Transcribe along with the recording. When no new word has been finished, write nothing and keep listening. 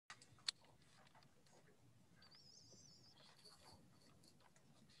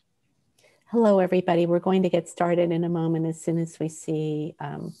Hello, everybody. We're going to get started in a moment as soon as we see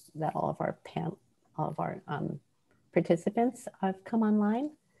that all of our participants have come online.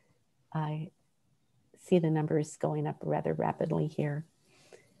 I see the numbers going up rather rapidly here.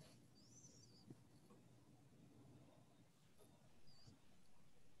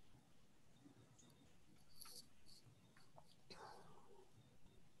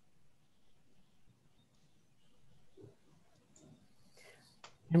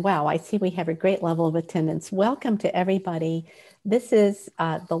 And wow, I see we have a great level of attendance. Welcome to everybody. This is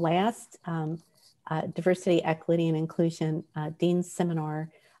the last Diversity, Equity, and Inclusion Dean's Seminar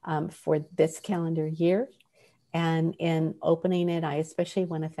for this calendar year. And in opening it, I especially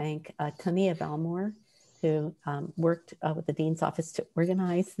want to thank Tania Valmore, who worked with the Dean's Office to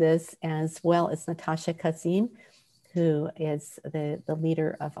organize this, as well as Natasha Kazim, who is the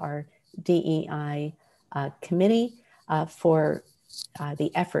leader of our DEI committee for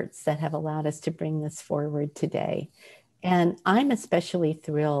the efforts that have allowed us to bring this forward today. And I'm especially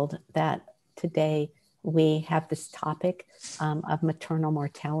thrilled that today we have this topic of maternal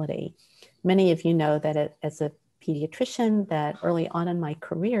mortality. Many of you know that as a pediatrician, that early on in my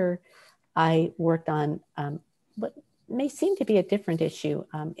career, I worked on what may seem to be a different issue,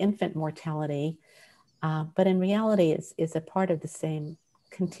 infant mortality, but in reality is a part of the same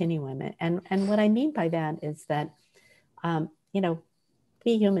continuum. And what I mean by that is that,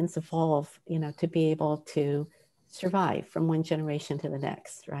 we humans evolve, to be able to survive from one generation to the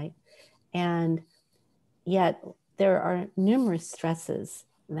next, right? And yet there are numerous stresses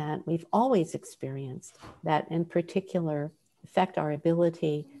that we've always experienced that in particular affect our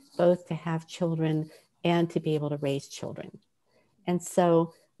ability both to have children and to be able to raise children. And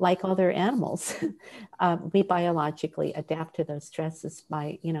so, like other animals, we biologically adapt to those stresses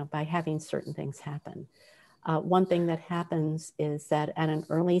by having certain things happen. One thing that happens is that at an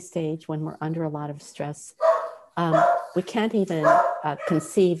early stage, when we're under a lot of stress, we can't even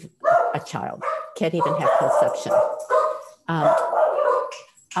conceive a child, can't even have conception.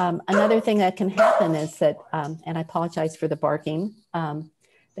 Another thing that can happen is that, and I apologize for the barking,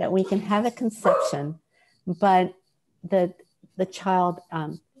 that we can have a conception, but the child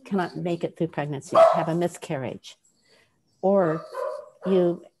cannot make it through pregnancy, have a miscarriage. Or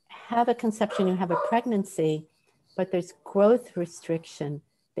you have a conception, you have a pregnancy, but there's growth restriction.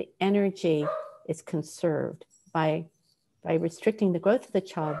 The energy is conserved by restricting the growth of the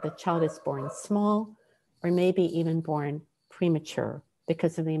child is born small or maybe even born premature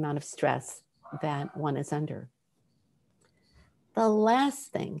because of the amount of stress that one is under. The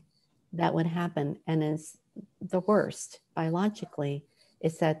last thing that would happen, and is the worst biologically,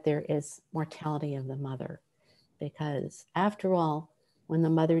 is that there is mortality of the mother. Because after all, when the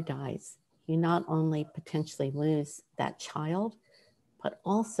mother dies, you not only potentially lose that child, but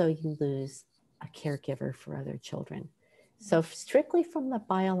also you lose a caregiver for other children. So strictly from the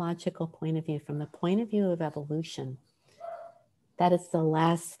biological point of view, from the point of view of evolution, that is the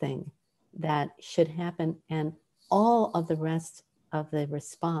last thing that should happen. And all of the rest of the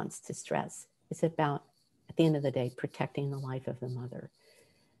response to stress is about, at the end of the day, protecting the life of the mother.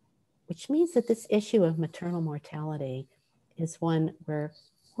 Which means that this issue of maternal mortality is one where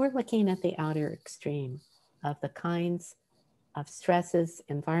we're looking at the outer extreme of the kinds of stresses,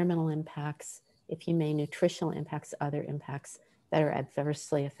 environmental impacts, if you may, nutritional impacts, other impacts that are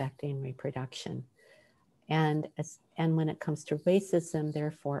adversely affecting reproduction. And when it comes to racism,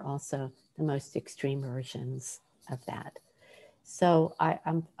 therefore also the most extreme versions of that. So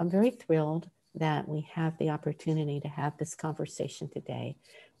I'm very thrilled that we have the opportunity to have this conversation today.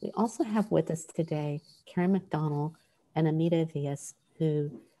 We also have with us today Karen McDonald and Amita Vias,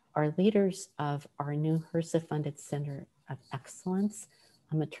 who are leaders of our new HRSA-funded Center of Excellence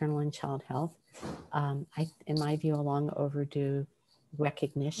on Maternal and Child Health. In my view, a long overdue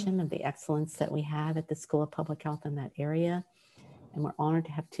recognition of the excellence that we have at the School of Public Health in that area. And we're honored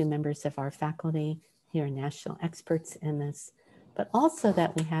to have two members of our faculty who are national experts in this, but also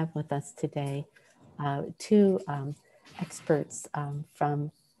that we have with us today two experts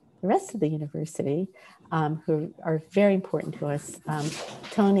from the rest of the university who are very important to us.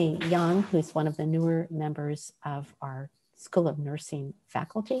 Tony Young, who's one of the newer members of our School of Nursing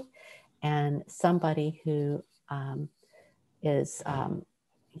faculty, and somebody who is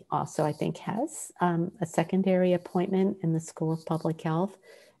also, I think, has a secondary appointment in the School of Public Health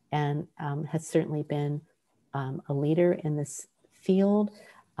and has certainly been a leader in this field.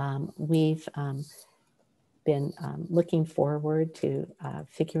 We've been looking forward to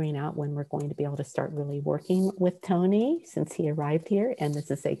figuring out when we're going to be able to start really working with Tony since he arrived here. And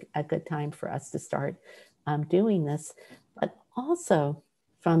this is a good time for us to start doing this. But also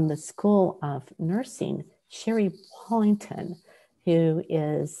from the School of Nursing, Sherrie Wallington, who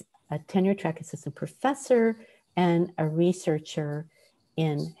is a tenured track assistant professor and a researcher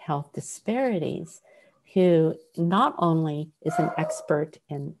in health disparities, who not only is an expert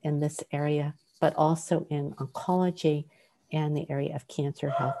in this area, but also in oncology and the area of cancer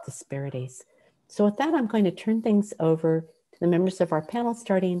health disparities. So with that, I'm going to turn things over to the members of our panel,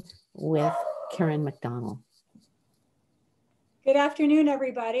 starting with Karen McDonald. Good afternoon,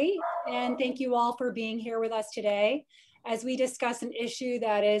 everybody, and thank you all for being here with us today as we discuss an issue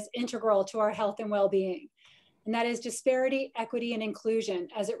that is integral to our health and well-being, and that is disparity, equity, and inclusion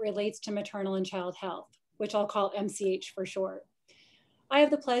as it relates to maternal and child health, which I'll call MCH for short. I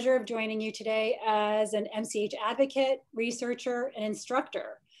have the pleasure of joining you today as an MCH advocate, researcher, and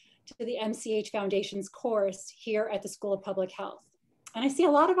instructor to the MCH Foundation's course here at the School of Public Health. And I see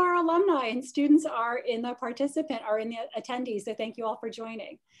a lot of our alumni and students are in the attendees, so thank you all for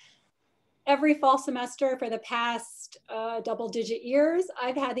joining. Every fall semester for the past double-digit years,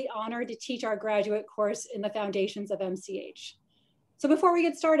 I've had the honor to teach our graduate course in the foundations of MCH. So before we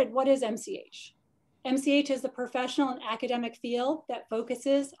get started, what is MCH? MCH is the professional and academic field that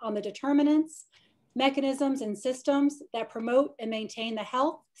focuses on the determinants, mechanisms, and systems that promote and maintain the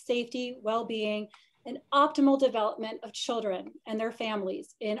health, safety, well-being, and optimal development of children and their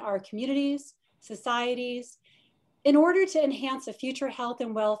families in our communities, societies, in order to enhance the future health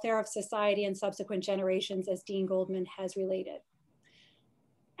and welfare of society and subsequent generations, as Dean Goldman has related.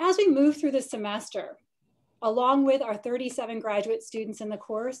 As we move through the semester, along with our 37 graduate students in the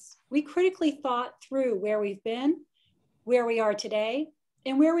course, we critically thought through where we've been, where we are today,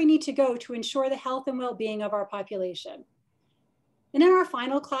 and where we need to go to ensure the health and well-being of our population. And in our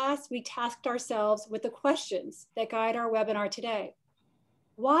final class, we tasked ourselves with the questions that guide our webinar today.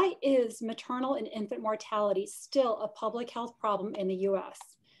 Why is maternal and infant mortality still a public health problem in the US?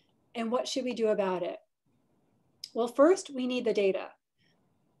 And what should we do about it? Well, first, we need the data.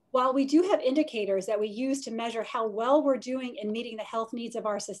 While we do have indicators that we use to measure how well we're doing in meeting the health needs of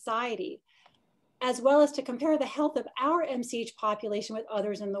our society, as well as to compare the health of our MCH population with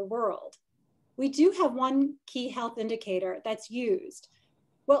others in the world, we do have one key health indicator that's used.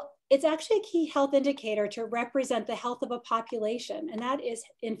 Well, it's actually a key health indicator to represent the health of a population, and that is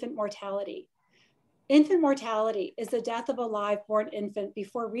infant mortality. Infant mortality is the death of a live-born infant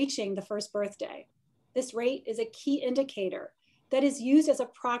before reaching the first birthday. This rate is a key indicator that is used as a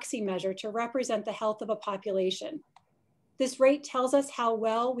proxy measure to represent the health of a population. This rate tells us how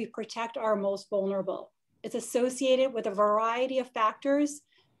well we protect our most vulnerable. It's associated with a variety of factors,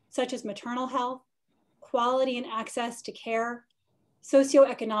 such as maternal health, quality and access to care,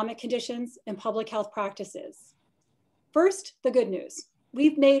 socioeconomic conditions, and public health practices. First, the good news.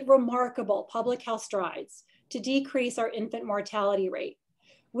 We've made remarkable public health strides to decrease our infant mortality rate,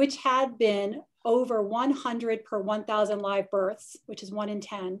 which had been over 100 per 1,000 live births, which is 1 in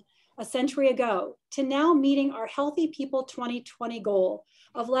 10, a century ago, to now meeting our Healthy People 2020 goal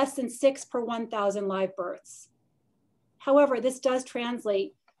of less than 6 per 1,000 live births. However, this does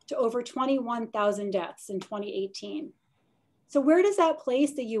translate to over 21,000 deaths in 2018. So where does that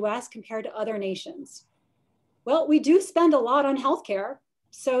place the US compared to other nations? Well, we do spend a lot on healthcare,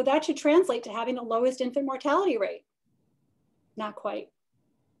 so that should translate to having the lowest infant mortality rate. Not quite.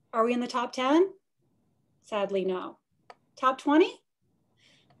 Are we in the top 10? Sadly, no. Top 20?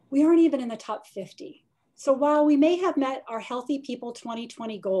 We aren't even in the top 50. So while we may have met our Healthy People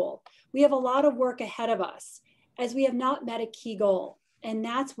 2020 goal, we have a lot of work ahead of us as we have not met a key goal. And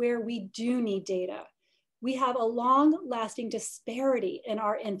that's where we do need data. We have a long-lasting disparity in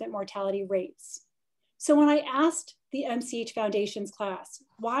our infant mortality rates. So when I asked the MCH Foundation's class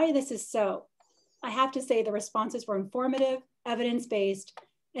why this is so, I have to say the responses were informative, evidence-based,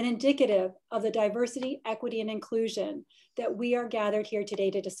 and indicative of the diversity, equity, and inclusion that we are gathered here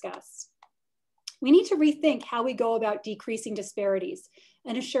today to discuss. We need to rethink how we go about decreasing disparities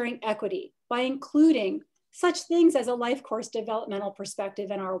and assuring equity by including such things as a life course developmental perspective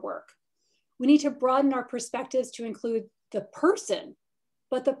in our work. We need to broaden our perspectives to include the person,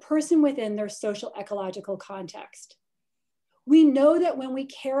 but the person within their social ecological context. We know that when we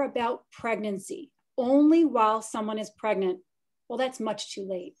care about pregnancy only while someone is pregnant, well, that's much too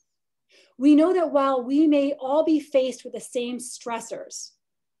late. We know that while we may all be faced with the same stressors,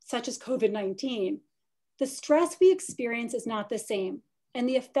 such as COVID-19, the stress we experience is not the same, and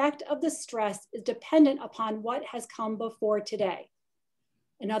the effect of the stress is dependent upon what has come before today.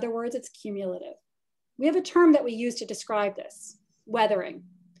 In other words, it's cumulative. We have a term that we use to describe this, weathering.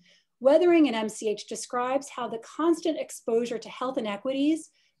 Weathering in MCH describes how the constant exposure to health inequities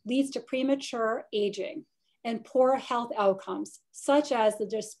leads to premature aging and poor health outcomes, such as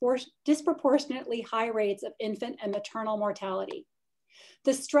the disproportionately high rates of infant and maternal mortality.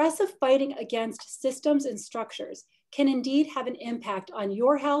 The stress of fighting against systems and structures can indeed have an impact on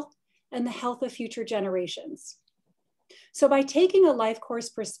your health and the health of future generations. So by taking a life course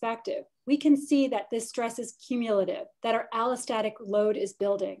perspective, we can see that this stress is cumulative, that our allostatic load is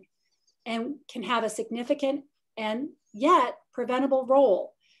building and can have a significant and yet preventable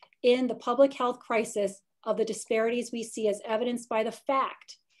role in the public health crisis of the disparities we see as evidenced by the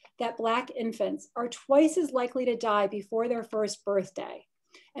fact that Black infants are twice as likely to die before their first birthday.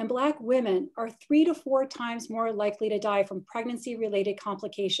 And Black women are 3 to 4 times more likely to die from pregnancy-related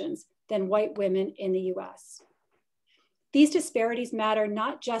complications than white women in the US. These disparities matter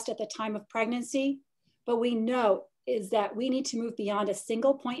not just at the time of pregnancy, but we know is that we need to move beyond a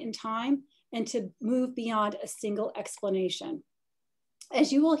single point in time and to move beyond a single explanation.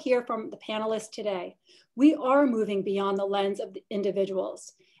 As you will hear from the panelists today, we are moving beyond the lens of the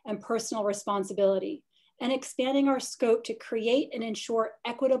individuals and personal responsibility and expanding our scope to create and ensure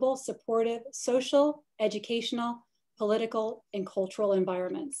equitable, supportive, social, educational, political, and cultural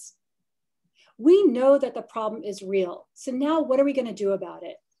environments. We know that the problem is real. So now what are we going to do about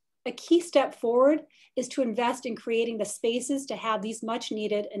it? A key step forward is to invest in creating the spaces to have these much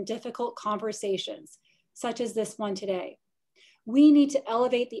needed and difficult conversations, such as this one today. We need to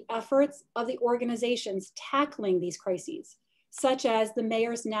elevate the efforts of the organizations tackling these crises, such as the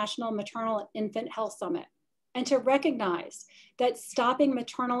Mayor's National Maternal and Infant Health Summit, and to recognize that stopping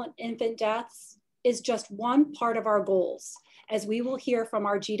maternal and infant deaths is just one part of our goals, as we will hear from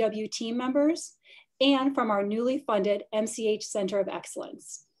our GW team members and from our newly funded MCH Center of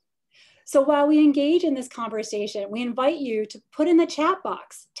Excellence. So while we engage in this conversation, we invite you to put in the chat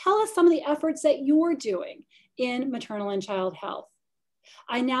box, tell us some of the efforts that you're doing in maternal and child health.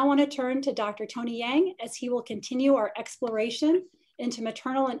 I now want to turn to Dr. Tony Yang as he will continue our exploration into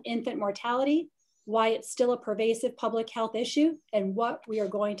maternal and infant mortality, why it's still a pervasive public health issue, and what we are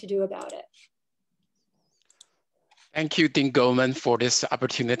going to do about it. Thank you, Dean Goldman, for this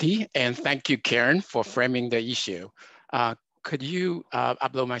opportunity, and thank you, Karen, for framing the issue. Could you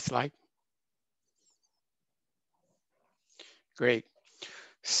upload my slide? Great.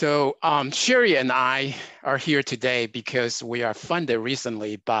 So Sherrie and I are here today because we are funded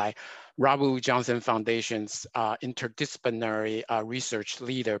recently by Robert Wood Johnson Foundation's interdisciplinary research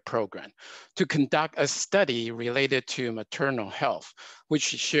leader program to conduct a study related to maternal health, which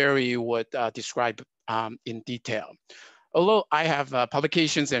Sherrie would describe in detail. Although I have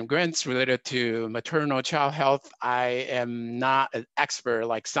publications and grants related to maternal child health, I am not an expert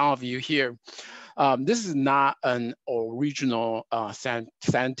like some of you here. This is not an original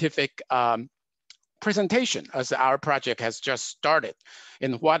scientific presentation, as our project has just started.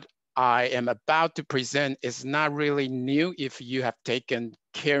 And what I am about to present is not really new if you have taken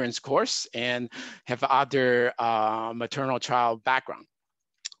Karen's course and have other maternal child background.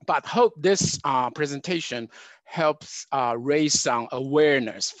 But hope this presentation helps raise some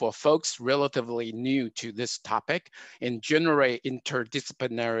awareness for folks relatively new to this topic and generate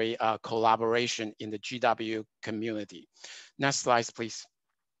interdisciplinary collaboration in the GW community. Next slide, please.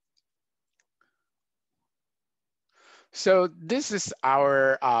 So this is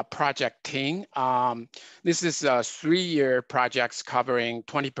our project team. This is a 3-year project covering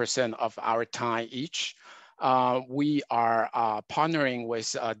 20% of our time each. We are partnering with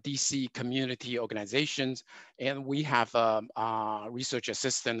DC community organizations, and we have a research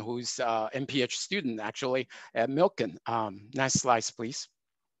assistant who's an MPH student actually at Milken. Next slide, please.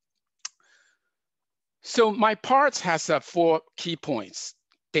 So my part has 4 key points: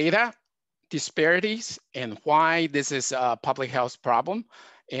 data, disparities, and why this is a public health problem,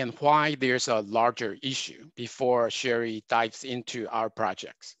 and why there's a larger issue before Sherrie dives into our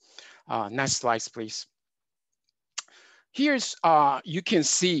projects. Next slide, please. Here's, you can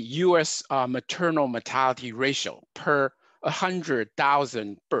see US maternal mortality ratio per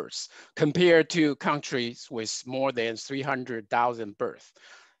 100,000 births compared to countries with more than 300,000 births.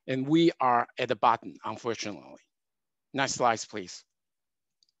 And we are at the bottom, unfortunately. Next slide, please.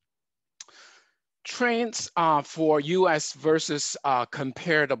 Trends for US versus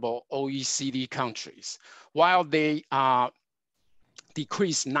comparable OECD countries. While they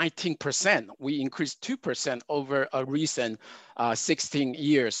decreased 19%, we increased 2% over a recent 16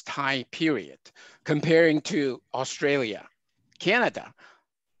 years time period, comparing to Australia, Canada,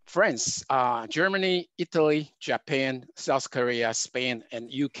 France, Germany, Italy, Japan, South Korea, Spain, and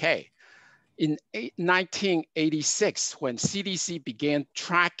UK. In 1986, when CDC began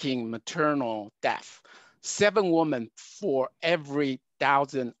tracking maternal death, 7 women for every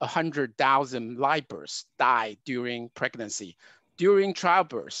 100,000 live births die during pregnancy, during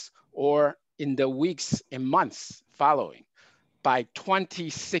childbirth, or in the weeks and months following. By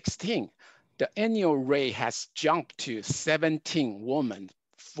 2016, the annual rate has jumped to 17 women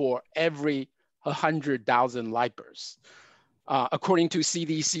for every 100,000 live births. According to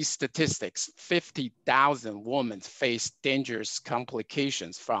CDC statistics, 50,000 women face dangerous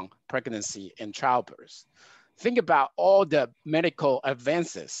complications from pregnancy and childbirth. Think about all the medical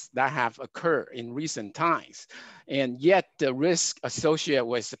advances that have occurred in recent times, and yet the risk associated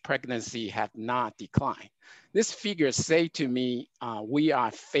with pregnancy have not declined. These figures say to me, we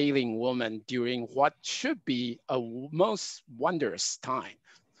are failing women during what should be a most wondrous time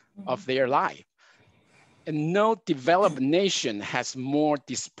of their life. And no developed nation has more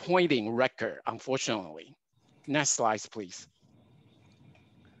disappointing record, unfortunately. Next slide, please.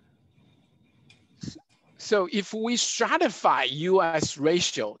 So if we stratify US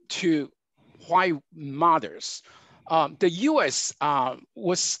ratio to white mothers, the US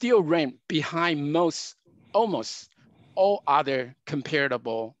was still ranked behind almost all other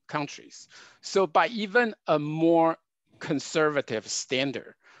comparable countries. So by even a more conservative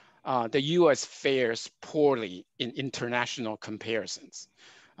standard, the US fares poorly in international comparisons.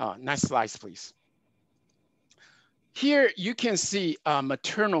 Next slide, please. Here you can see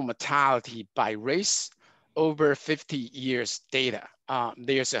maternal mortality by race over 50 years data.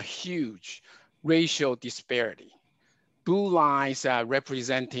 There's a huge racial disparity. Blue lines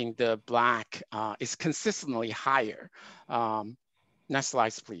representing the Black is consistently higher. Next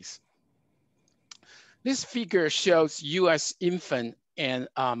slide, please. This figure shows US infant and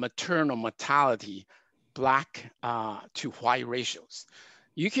maternal mortality, Black to white ratios.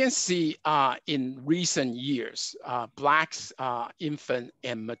 You can see in recent years, Blacks infant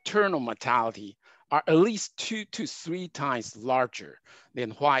and maternal mortality are at least 2 to 3 times larger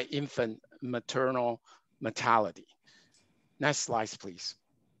than white infant maternal mortality. Next slide, please.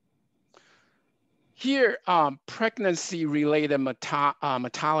 Here, pregnancy-related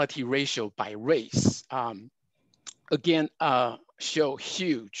mortality ratio by race, again, show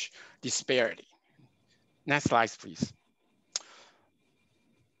huge disparity. Next slide, please.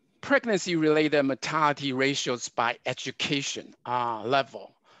 Pregnancy-related mortality ratios by education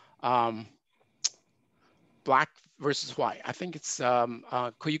level. Black versus white. I think it's,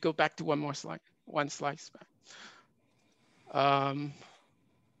 could you go back to one more slide? One slide.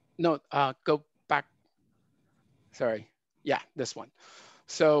 No, go back. Sorry. Yeah, this one.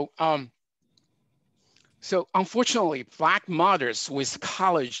 So, so unfortunately, Black mothers with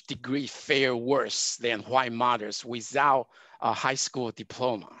college degree fare worse than white mothers without high school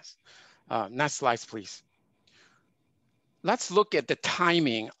diplomas. Next slide, please. Let's look at the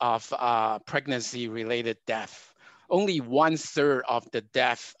timing of pregnancy-related death. Only 1/3 of the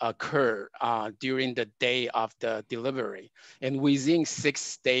death occurred during the day of the delivery and within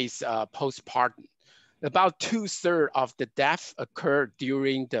 6 days postpartum. About 2/3 of the death occurred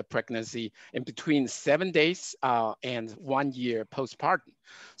during the pregnancy and between 7 days and 1 year postpartum.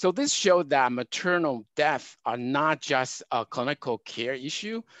 So this showed that maternal deaths are not just a clinical care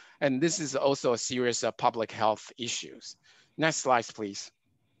issue, and this is also a serious public health issues. Next slide, please.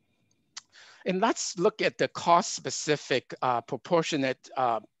 And let's look at the cost-specific proportionate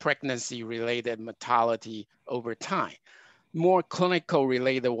pregnancy-related mortality over time. More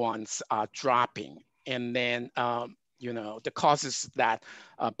clinical-related ones are dropping. And then, you know, the causes that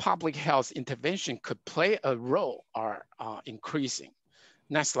public health intervention could play a role are increasing.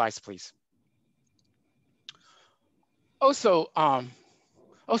 Next slide, please. Also,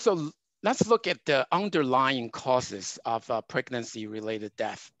 let's look at the underlying causes of pregnancy-related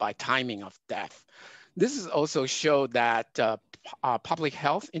death by timing of death. This is also show that public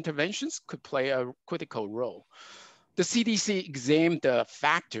health interventions could play a critical role. The CDC examined the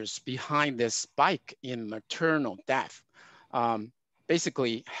factors behind this spike in maternal death.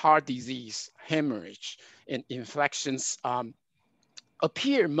 Basically, heart disease, hemorrhage, and infections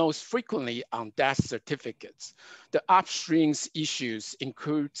appear most frequently on death certificates. The upstream issues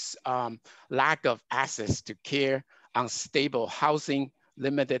includes lack of access to care, unstable housing,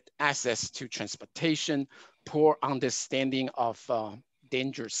 limited access to transportation, poor understanding of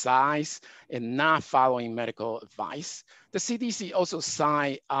danger size, and not following medical advice. The CDC also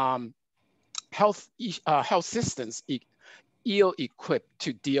cited health systems ill-equipped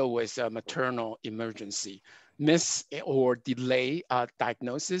to deal with a maternal emergency, miss or delay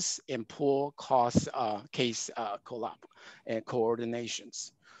diagnosis, and poor case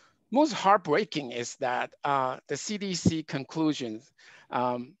coordinations. Most heartbreaking is that the CDC conclusions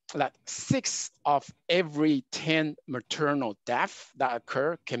that 6 of every 10 maternal deaths that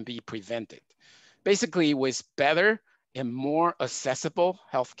occur can be prevented. Basically, with better and more accessible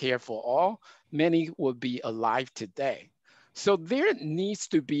healthcare for all, many will be alive today. So there needs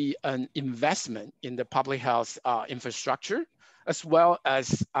to be an investment in the public health infrastructure, as well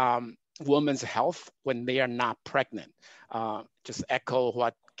as women's health when they are not pregnant. Just echo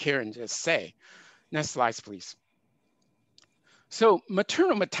what Karen just said. Next slide, please. So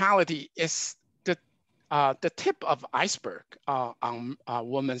maternal mortality is the tip of iceberg on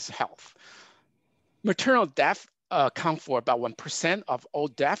women's health. Maternal death account for about 1% of all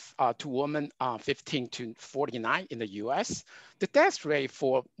deaths to women 15 to 49 in the US. The death rate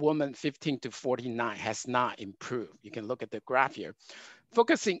for women 15 to 49 has not improved. You can look at the graph here.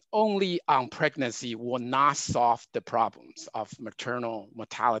 Focusing only on pregnancy will not solve the problems of maternal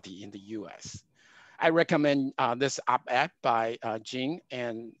mortality in the US. I recommend this op-ed by Jean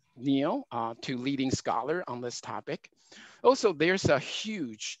and Neil, two leading scholars on this topic. Also, there's a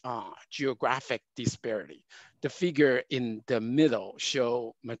huge geographic disparity. The figure in the middle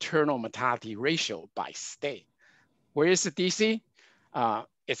show maternal mortality ratio by state. Where is the DC?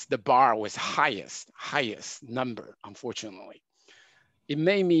 It's the bar with highest number, unfortunately. It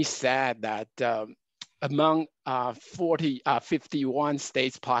made me sad that among 51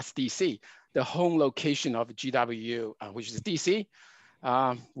 states plus DC, the home location of GW, which is DC,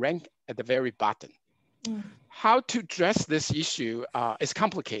 ranked at the very bottom. How to address this issue is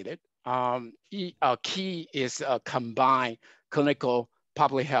complicated. Key is a combined clinical,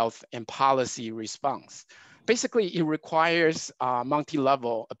 public health, and policy response. Basically, it requires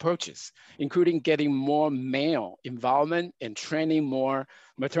multi-level approaches, including getting more male involvement and training more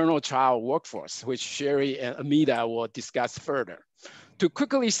maternal child workforce, which Sherrie and Amita will discuss further. To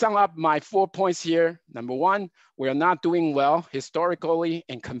quickly sum up my 4 points here, number one, we are not doing well historically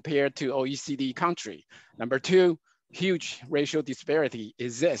and compared to OECD country. Number two, huge racial disparity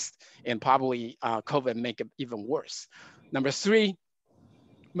exists and probably COVID make it even worse. Number three,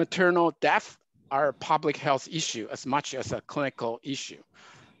 maternal death are a public health issue as much as a clinical issue.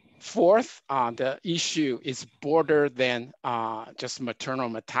 Fourth, the issue is broader than just maternal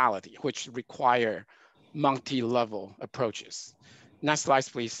mortality, which require multi-level approaches. Next slide,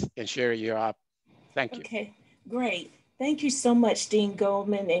 please, and Sherrie, you're up. Thank you. Okay, great. Thank you so much, Dean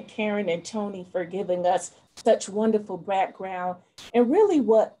Goldman and Karen and Tony, for giving us such wonderful background. And really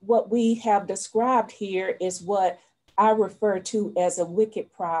what we have described here is what I refer to as a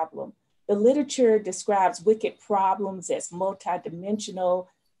wicked problem. The literature describes wicked problems as multidimensional,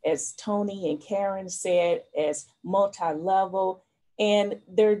 as Tony and Karen said, as multi-level. And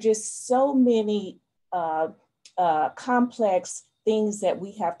there are just so many complex things that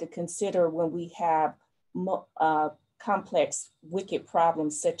we have to consider when we have complex wicked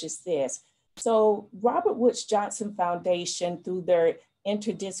problems such as this. So Robert Woods Johnson Foundation, through their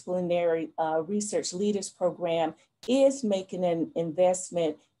interdisciplinary research leaders program, is making an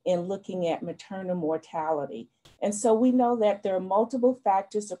investment in looking at maternal mortality. And so we know that there are multiple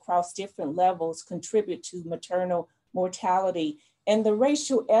factors across different levels contribute to maternal mortality, and the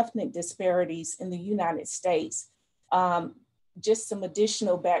racial ethnic disparities in the United States. Just some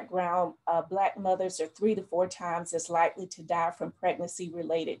additional background, Black mothers are 3 to 4 times as likely to die from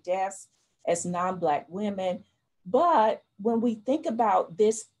pregnancy-related deaths as non-Black women. But when we think about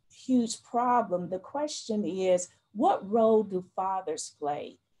this huge problem, the question is, what role do fathers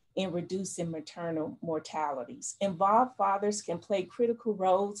play in reducing maternal mortalities? Involved fathers can play critical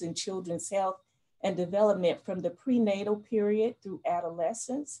roles in children's health and development from the prenatal period through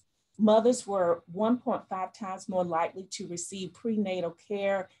adolescence. Mothers were 1.5 times more likely to receive prenatal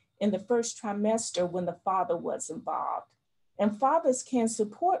care in the first trimester when the father was involved. And fathers can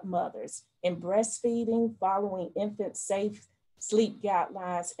support mothers in breastfeeding, following infant safe sleep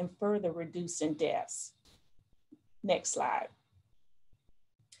guidelines, and further reducing deaths. Next slide.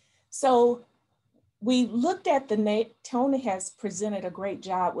 So we looked at Tony has presented a great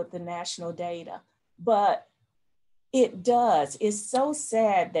job with the national data, but it's so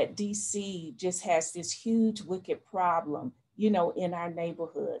sad that DC just has this huge wicked problem, in our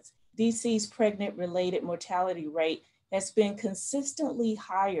neighborhoods. DC's pregnant-related mortality rate has been consistently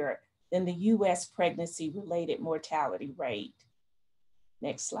higher than the US pregnancy-related mortality rate.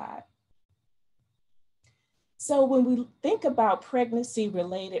 Next slide. So when we think about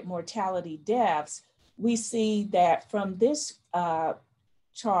pregnancy-related mortality deaths, we see that from this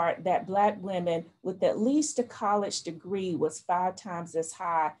chart that Black women with at least a college degree was 5 times as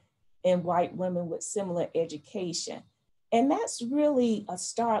high in white women with similar education. And that's really a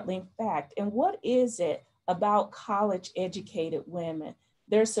startling fact. And what is it about college educated women?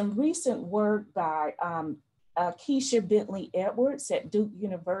 There's some recent work by Keisha Bentley Edwards at Duke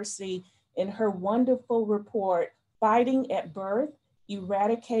University in her wonderful report, Fighting at Birth,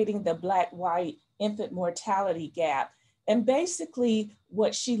 Eradicating the Black-White Infant Mortality Gap. And basically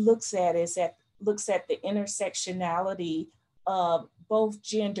what she looks at is looks at the intersectionality of both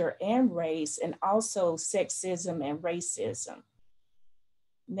gender and race, and also sexism and racism.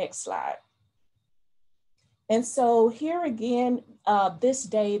 Next slide. And so here again, this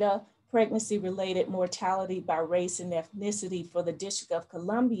data, pregnancy-related mortality by race and ethnicity for the District of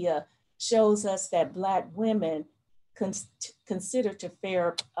Columbia, shows us that Black women consider to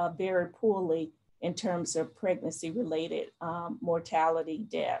fare very poorly in terms of pregnancy-related mortality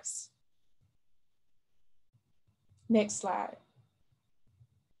deaths. Next slide.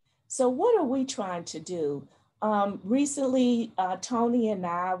 So what are we trying to do? Recently, Tony and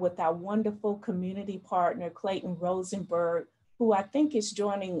I, with our wonderful community partner, Clayton Rosenberg, who I think is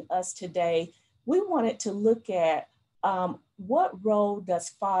joining us today, we wanted to look at what role does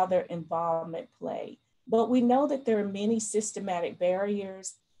father involvement play? But we know that there are many systematic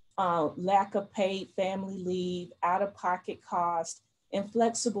barriers, lack of paid family leave, out-of-pocket costs,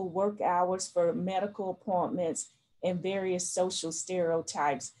 inflexible work hours for medical appointments, and various social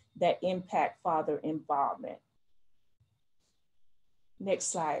stereotypes that impact father involvement. Next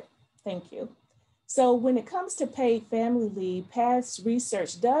slide, thank you. So when it comes to paid family leave, past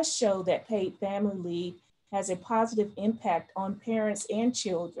research does show that paid family leave has a positive impact on parents and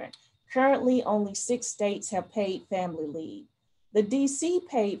children. Currently, only 6 states have paid family leave. The DC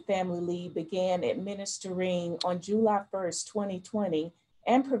paid family leave began administering on July 1st, 2020,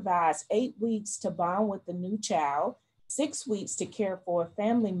 and provides 8 weeks to bond with the new child, 6 weeks to care for a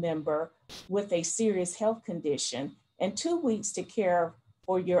family member with a serious health condition, and 2 weeks to care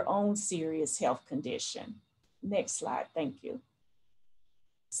for your own serious health condition. Next slide, thank you.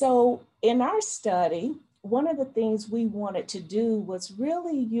 So in our study, one of the things we wanted to do was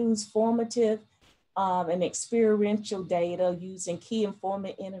really use formative and experiential data using key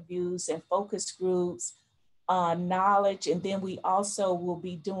informant interviews and focus groups, knowledge, and then we also will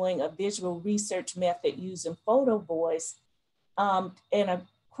be doing a visual research method using photo voice and a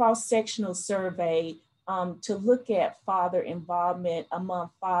cross-sectional survey to look at father involvement among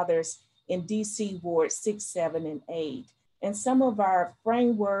fathers in DC wards 6, 7, and 8. And some of our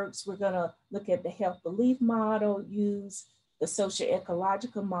frameworks, we're gonna look at the health belief model, use the social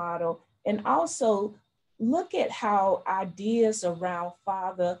ecological model, and also look at how ideas around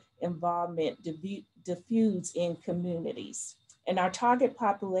father involvement diffuse in communities. And our target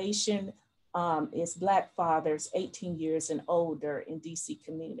population is Black fathers 18 years and older in DC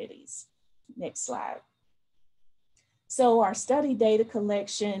communities. Next slide. So our study data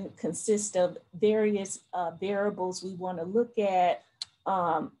collection consists of various variables we want to look at: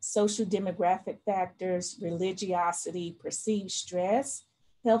 social demographic factors, religiosity, perceived stress,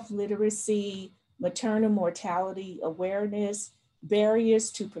 health literacy, maternal mortality awareness,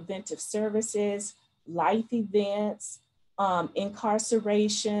 barriers to preventive services, life events,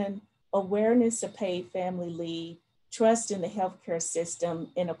 incarceration, awareness of paid family leave, trust in the healthcare system,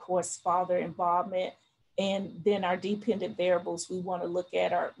 and of course, father involvement. And then our dependent variables, we want to look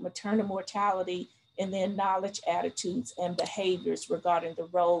at our maternal mortality, and then knowledge, attitudes, and behaviors regarding the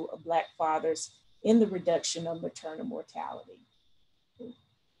role of Black fathers in the reduction of maternal mortality.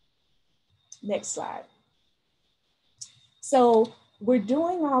 Next slide. So we're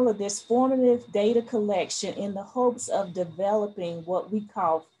doing all of this formative data collection in the hopes of developing what we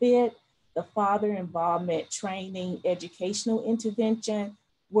call FIT, the Father Involvement Training Educational Intervention,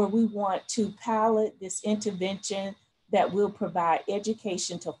 where we want to pilot this intervention that will provide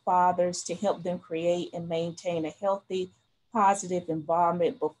education to fathers to help them create and maintain a healthy, positive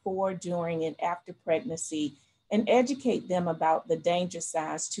involvement before, during, and after pregnancy, and educate them about the danger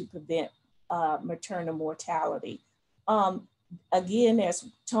signs to prevent maternal mortality. Again, as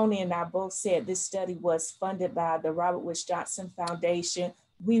Tony and I both said, this study was funded by the Robert Wood Johnson Foundation.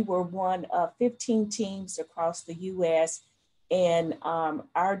 We were one of 15 teams across the US, and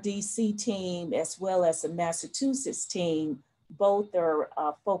our DC team, as well as the Massachusetts team, both are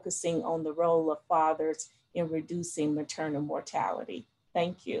focusing on the role of fathers in reducing maternal mortality.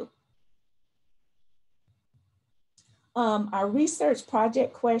 Thank you. Our research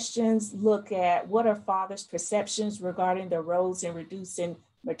project questions look at what are fathers' perceptions regarding their roles in reducing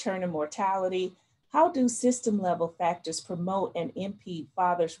maternal mortality? How do system level factors promote and impede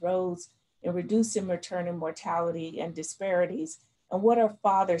fathers' roles in reducing maternal mortality and disparities? And what are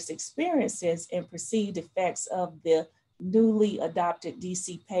fathers' experiences and perceived effects of the newly adopted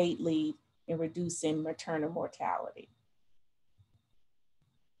DC paid leave in reducing maternal mortality.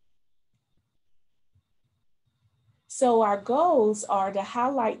 So our goals are to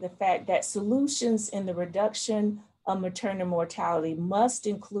highlight the fact that solutions in the reduction of maternal mortality must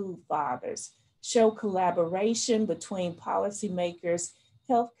include fathers, show collaboration between policymakers,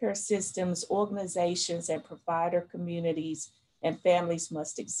 healthcare systems, organizations, and provider communities and families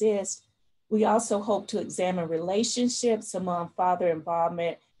must exist. We also hope to examine relationships among father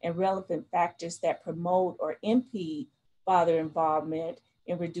involvement and relevant factors that promote or impede father involvement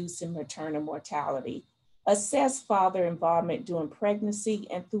in reducing maternal mortality. Assess father involvement during pregnancy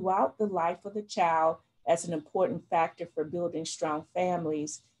and throughout the life of the child as an important factor for building strong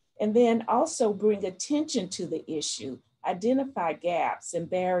families. And then also bring attention to the issue, identify gaps and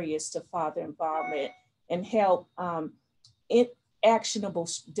barriers to father involvement, and help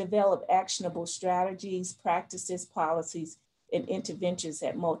develop actionable strategies, practices, policies, and interventions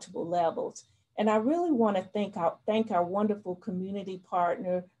at multiple levels. And I really want to thank our wonderful community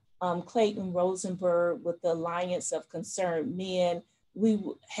partner, Clayton Rosenberg with the Alliance of Concerned Men. We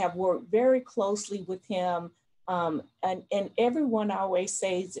have worked very closely with him, and everyone always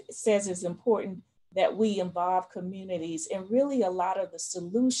says it's important that we involve communities, and really a lot of the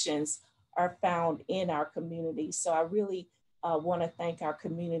solutions are found in our communities. So I really want to thank our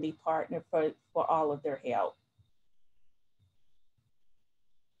community partner for all of their help.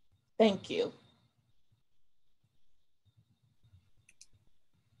 Thank you.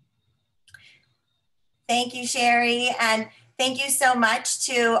 Thank you, Sherrie, and thank you so much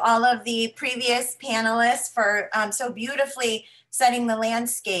to all of the previous panelists for so beautifully setting the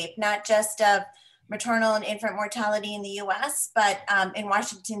landscape, not just of maternal and infant mortality in the US, but in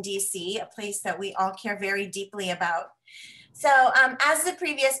Washington, DC, a place that we all care very deeply about. So as the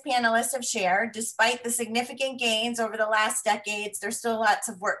previous panelists have shared, despite the significant gains over the last decades, there's still lots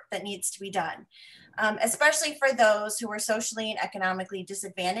of work that needs to be done, especially for those who are socially and economically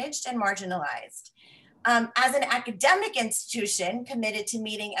disadvantaged and marginalized. As an academic institution committed to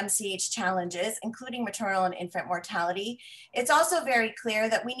meeting MCH challenges, including maternal and infant mortality, it's also very clear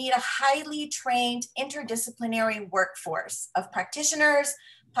that we need a highly trained interdisciplinary workforce of practitioners,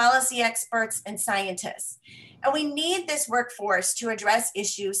 policy experts, and scientists. And we need this workforce to address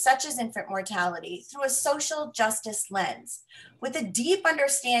issues such as infant mortality through a social justice lens, with a deep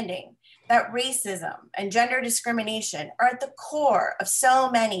understanding that racism and gender discrimination are at the core of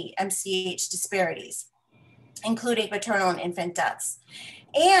so many MCH disparities, including maternal and infant deaths.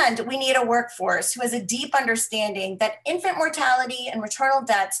 And we need a workforce who has a deep understanding that infant mortality and maternal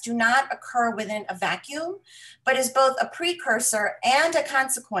deaths do not occur within a vacuum, but is both a precursor and a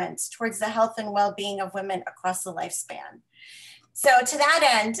consequence towards the health and well-being of women across the lifespan. So to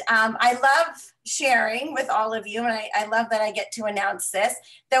that end, I love sharing with all of you, and I love that I get to announce this,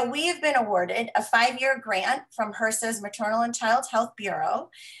 that we have been awarded a 5-year grant from HRSA's Maternal and Child Health Bureau.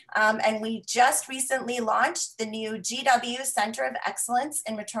 And we just recently launched the new GW Center of Excellence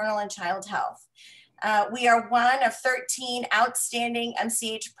in Maternal and Child Health. We are one of 13 outstanding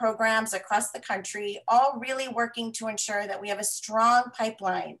MCH programs across the country, all really working to ensure that we have a strong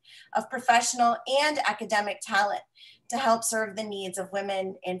pipeline of professional and academic talent to help serve the needs of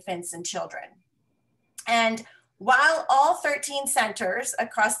women, infants, and children. And while all 13 centers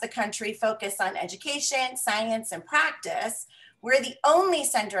across the country focus on education, science, and practice, we're the only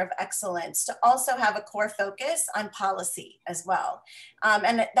center of excellence to also have a core focus on policy as well.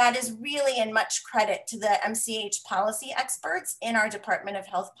 And that is really in much credit to the MCH policy experts in our Department of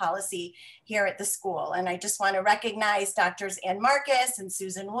Health Policy here at the school. And I just want to recognize Drs. Ann Marcus and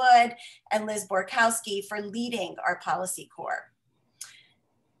Susan Wood and Liz Borkowski for leading our policy core.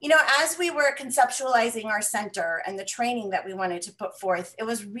 You know, as we were conceptualizing our center and the training that we wanted to put forth, it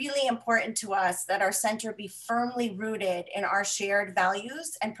was really important to us that our center be firmly rooted in our shared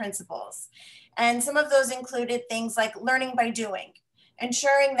values and principles. And some of those included things like learning by doing,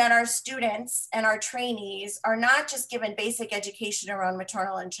 ensuring that our students and our trainees are not just given basic education around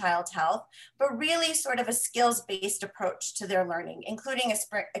maternal and child health, but really sort of a skills-based approach to their learning, including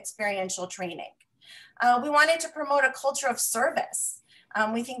experiential training. We wanted to promote a culture of service.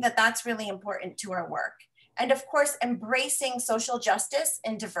 We think that that's really important to our work. And of course, embracing social justice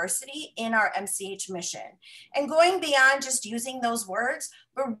and diversity in our MCH mission. And going beyond just using those words,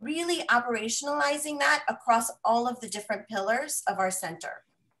 but really operationalizing that across all of the different pillars of our center.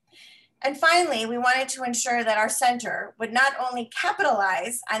 And finally, we wanted to ensure that our center would not only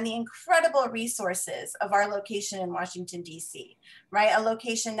capitalize on the incredible resources of our location in Washington, D.C., right? A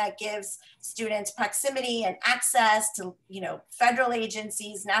location that gives students proximity and access to, federal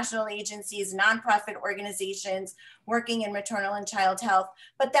agencies, national agencies, nonprofit organizations working in maternal and child health,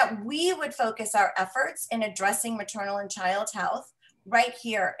 but that we would focus our efforts in addressing maternal and child health right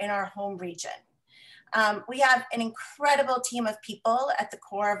here in our home region. We have an incredible team of people at the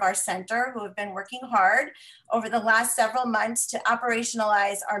core of our center who have been working hard over the last several months to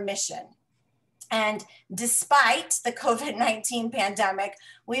operationalize our mission. And despite the COVID-19 pandemic,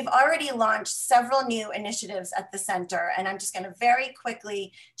 we've already launched several new initiatives at the center. And I'm just going to very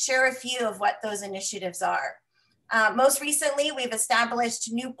quickly share a few of what those initiatives are. Most recently, we've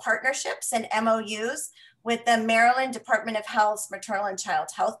established new partnerships and MOUs with the Maryland Department of Health's Maternal and Child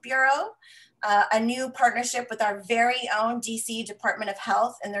Health Bureau, a new partnership with our very own DC Department of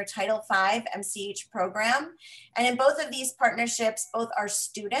Health and their Title V MCH program. And in both of these partnerships, both our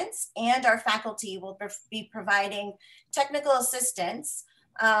students and our faculty will be providing technical assistance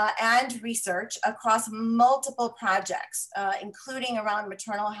and research across multiple projects, including around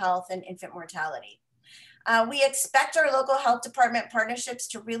maternal health and infant mortality. We expect our local health department partnerships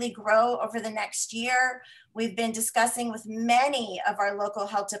to really grow over the next year. We've been discussing with many of our local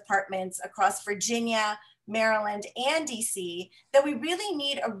health departments across Virginia, Maryland, and DC that we really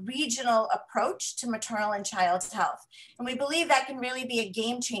need a regional approach to maternal and child health. And we believe that can really be a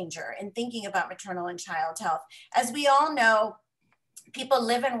game changer in thinking about maternal and child health. As we all know, people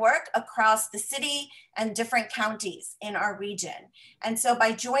live and work across the city and different counties in our region. And so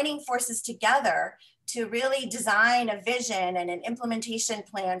by joining forces together to really design a vision and an implementation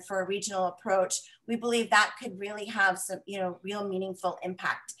plan for a regional approach, we believe that could really have some, real meaningful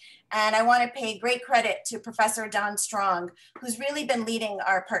impact. And I want to pay great credit to Professor Don Strong, who's really been leading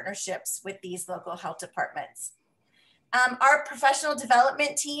our partnerships with these local health departments. Our professional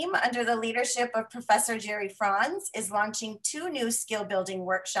development team, under the leadership of Professor Jerry Franz, is launching 2 new skill building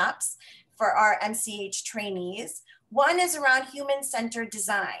workshops for our MCH trainees. One is around human-centered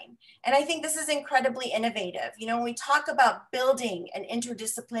design. And I think this is incredibly innovative. When we talk about building an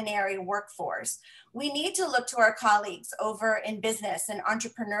interdisciplinary workforce, we need to look to our colleagues over in business and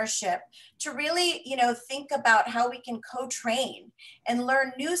entrepreneurship to really, think about how we can co-train and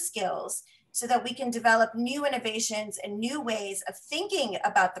learn new skills so that we can develop new innovations and new ways of thinking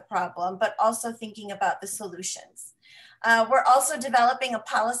about the problem, but also thinking about the solutions. We're also developing a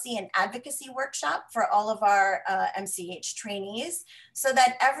policy and advocacy workshop for all of our MCH trainees so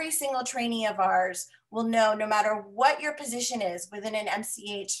that every single trainee of ours will know, no matter what your position is within an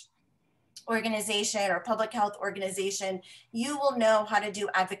MCH organization or public health organization, you will know how to do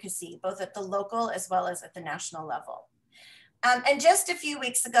advocacy, both at the local as well as at the national level. And just a few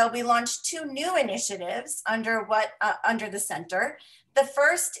weeks ago, we launched 2 new initiatives under the center. The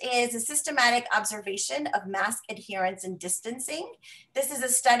first is a systematic observation of mask adherence and distancing. This is a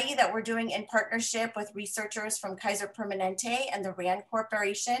study that we're doing in partnership with researchers from Kaiser Permanente and the RAND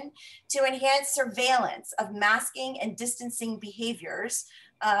Corporation to enhance surveillance of masking and distancing behaviors,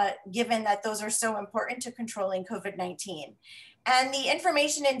 given that those are so important to controlling COVID-19. And the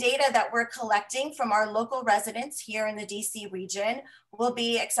information and data that we're collecting from our local residents here in the DC region will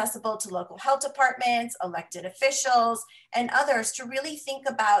be accessible to local health departments, elected officials, and others to really think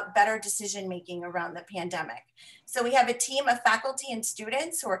about better decision-making around the pandemic. So we have a team of faculty and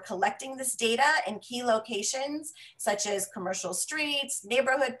students who are collecting this data in key locations, such as commercial streets,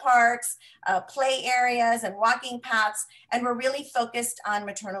 neighborhood parks, play areas, and walking paths. And we're really focused on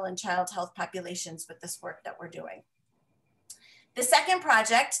maternal and child health populations with this work that we're doing. The second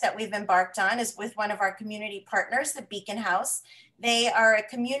project that we've embarked on is with one of our community partners, the Beacon House. They are a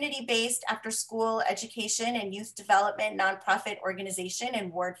community-based after-school education and youth development nonprofit organization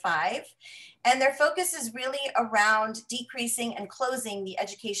in Ward 5. And their focus is really around decreasing and closing the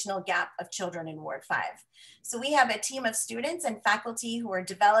educational gap of children in Ward 5. So we have a team of students and faculty who are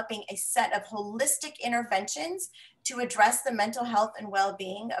developing a set of holistic interventions to address the mental health and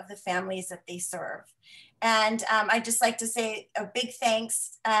well-being of the families that they serve. And I'd just like to say a big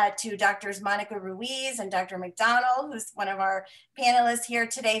thanks to Drs. Monica Ruiz and Dr. McDonald, who's one of our panelists here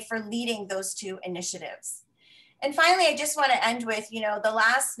today, for leading those 2 initiatives. And finally, I just want to end with, the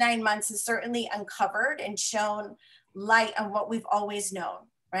last 9 months has certainly uncovered and shown light on what we've always known,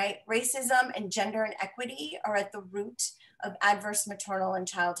 right? Racism and gender inequity are at the root of adverse maternal and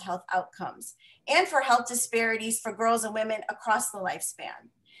child health outcomes, and for health disparities for girls and women across the lifespan.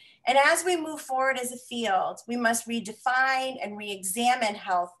 And as we move forward as a field, we must redefine and re-examine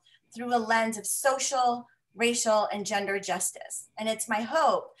health through a lens of social, racial, and gender justice. And it's my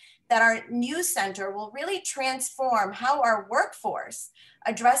hope that our new center will really transform how our workforce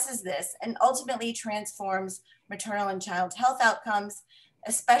addresses this and ultimately transforms maternal and child health outcomes,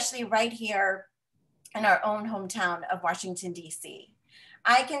 especially right here in our own hometown of Washington, D.C.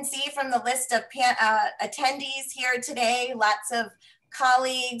 I can see from the list of attendees here today, lots of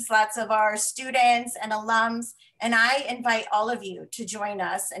colleagues, lots of our students and alums, and I invite all of you to join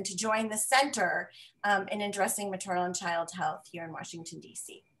us and to join the center in addressing maternal and child health here in Washington,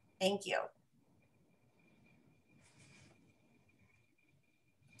 D.C. Thank you.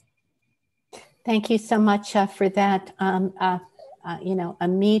 Thank you so much for that, you know,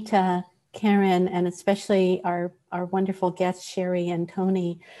 Amita, Karen, and especially our wonderful guests, Sherrie and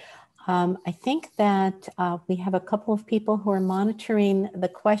Tony. I think that we have a couple of people who are monitoring the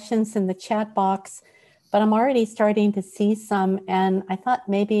questions in the chat box, but I'm already starting to see some, and I thought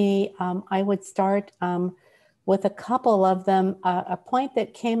maybe I would start with a couple of them. A point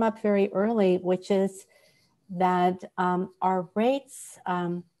that came up very early, which is that our rates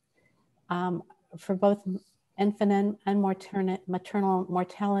for both infant and maternal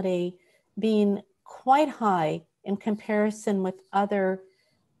mortality being quite high in comparison with other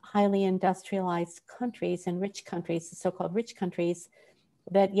highly industrialized countries and rich countries, the so-called rich countries,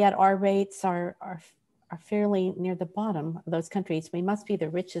 that yet our rates are fairly near the bottom of those countries. We must be the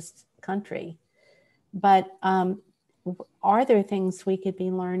richest country. But are there things we could be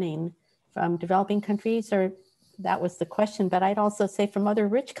learning from developing countries? Or that was the question, but I'd also say from other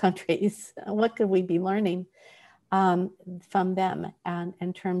rich countries. What could we be learning from them and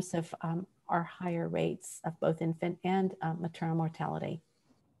in terms of our higher rates of both infant and maternal mortality?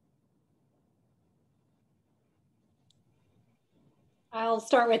 I'll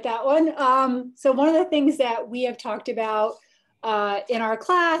start with that one. So one of the things that we have talked about in our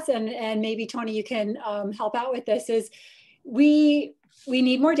class, and maybe Tony, you can help out with this, is we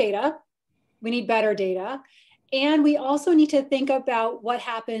need more data. We need better data. And we also need to think about what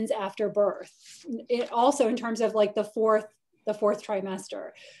happens after birth. It also in terms of like the fourth trimester.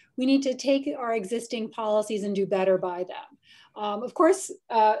 We need to take our existing policies and do better by them. Of course,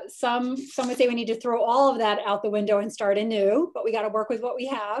 some would say we need to throw all of that out the window and start anew, but we got to work with what we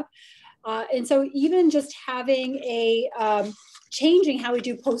have. And so even just having changing how we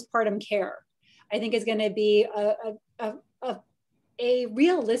do postpartum care, I think is going to be a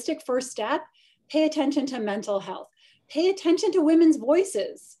realistic first step. Pay attention to mental health. Pay attention to women's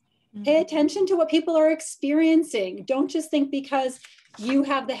voices. Pay attention to what people are experiencing. Don't just think because you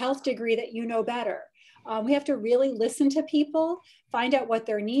have the health degree that you know better. We have to really listen to people, find out what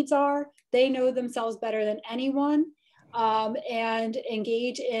their needs are. They know themselves better than anyone, and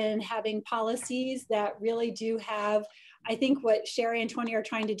engage in having policies that really do have, I think, what Sherrie and Tony are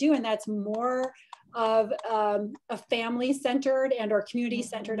trying to do, and that's more of a family-centered and or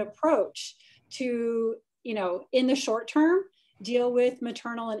community-centered approach to, you know, in the short term, deal with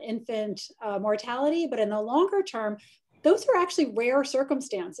maternal and infant mortality, but in the longer term, those are actually rare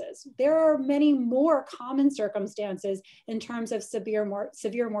circumstances. There are many more common circumstances in terms of severe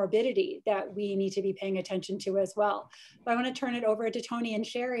morbidity that we need to be paying attention to as well. But I want to turn it over to Tony and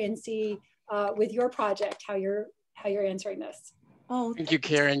Sherrie and see with your project how you're answering this. Oh, thank you,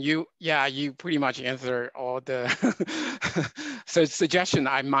 Karen. You pretty much answered all the suggestion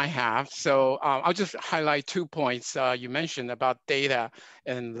I might have. So I'll just highlight 2 points you mentioned about data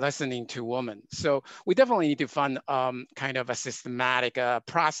and listening to women. So we definitely need to fund kind of a systematic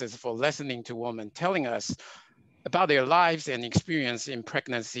process for listening to women, telling us about their lives and experience in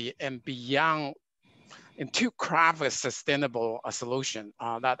pregnancy and beyond, and to craft a sustainable solution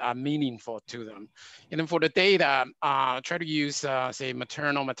that are meaningful to them. And then for the data, try to use, say,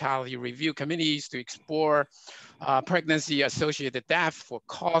 maternal mortality review committees to explore pregnancy-associated death for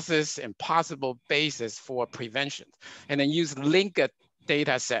causes and possible basis for prevention. And then use linked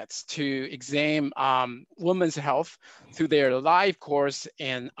data sets to examine women's health through their life course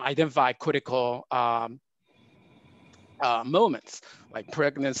and identify critical moments like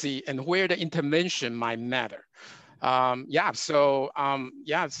pregnancy and where the intervention might matter. This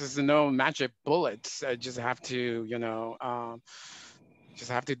is no magic bullets. I just have to, you know,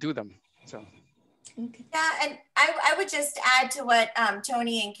 just have to do them. So. Okay. Yeah, and I would just add to what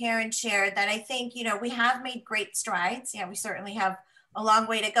Tony and Karen shared that I think, you know, we have made great strides. Yeah, we certainly have a long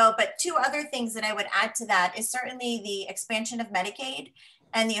way to go. But 2 other things that I would add to that is certainly the expansion of Medicaid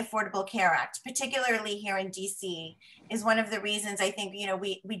and the Affordable Care Act, particularly here in DC, is one of the reasons I think, you know,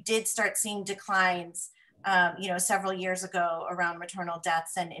 we did start seeing declines, you know, several years ago around maternal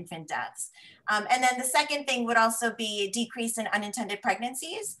deaths and infant deaths. And then the second thing would also be a decrease in unintended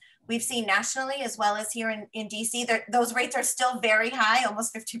pregnancies, we've seen nationally as well as here in DC, those rates are still very high.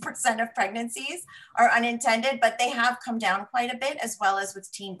 Almost 50% of pregnancies are unintended, but they have come down quite a bit, as well as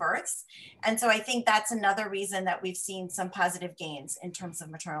with teen births. And so I think that's another reason that we've seen some positive gains in terms of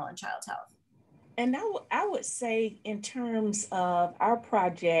maternal and child health. And I would say in terms of our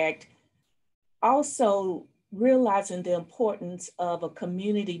project, also realizing the importance of a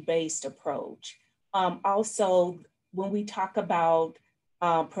community-based approach. Also, when we talk about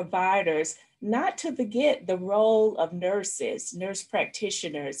providers, not to forget the role of nurses, nurse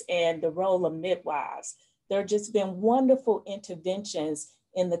practitioners, and the role of midwives. There have just been wonderful interventions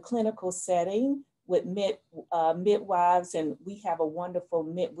in the clinical setting with midwives, and we have a wonderful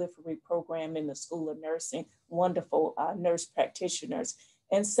midwifery program in the School of Nursing, wonderful nurse practitioners.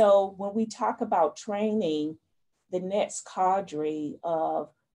 And so when we talk about training the next cadre of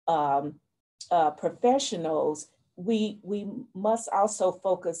professionals, we must also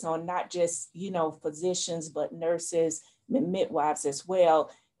focus on not just, physicians, but nurses and midwives as well.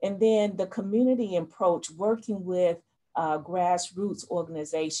 And then the community approach, working with grassroots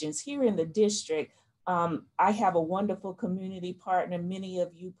organizations here in the district. I have a wonderful community partner. Many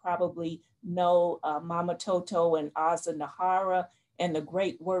of you probably know Mama Toto and Aza Nahara and the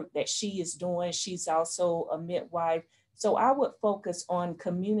great work that she is doing. She's also a midwife. So I would focus on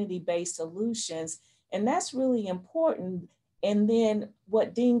community-based solutions, and that's really important. And then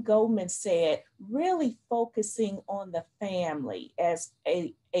what Dean Goldman said, really focusing on the family as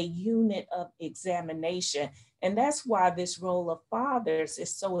a unit of examination. And that's why this role of fathers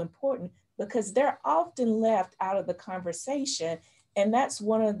is so important, because they're often left out of the conversation. And that's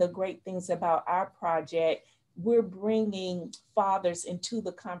one of the great things about our project. We're bringing fathers into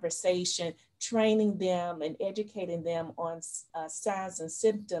the conversation, training them and educating them on signs and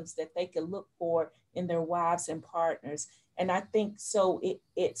symptoms that they can look for in their wives and partners. And I think so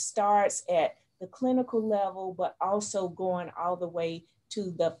it starts at the clinical level, but also going all the way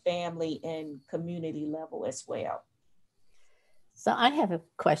to the family and community level as well. So I have a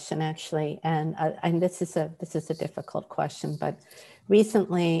question actually, and this is a difficult question, but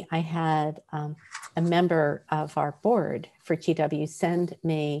recently I had a member of our board for GW send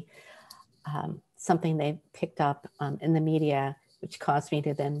me something they picked up in the media, which caused me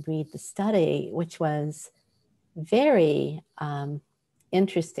to then read the study, which was very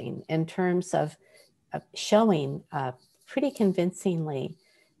interesting in terms of showing pretty convincingly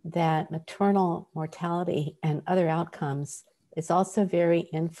that maternal mortality and other outcomes is also very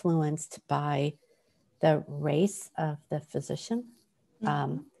influenced by the race of the physician,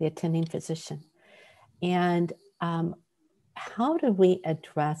 the attending physician. And how do we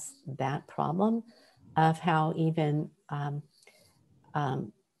address that problem of how even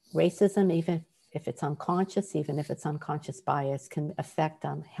racism, even if it's unconscious, even if it's unconscious bias, can affect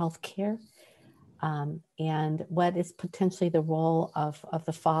healthcare? And what is potentially the role of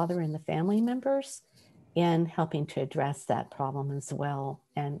the father and the family members in helping to address that problem as well?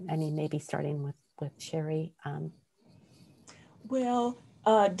 And I mean, maybe starting with Sherrie. Well,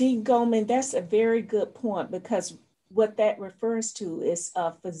 Dean Goldman, that's a very good point, because what that refers to is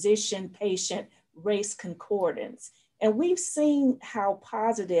physician-patient race concordance. And we've seen how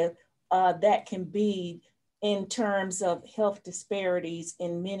positive that can be in terms of health disparities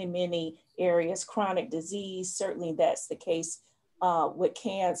in many, many areas. Chronic disease, certainly that's the case with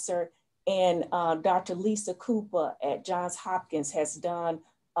cancer. And Dr. Lisa Cooper at Johns Hopkins has done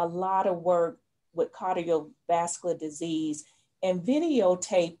a lot of work with cardiovascular disease and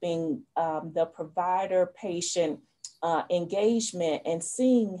videotaping the provider-patient engagement and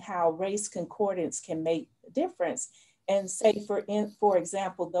seeing how race concordance can make a difference. And say, for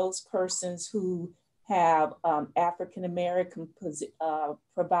example, those persons who have African-American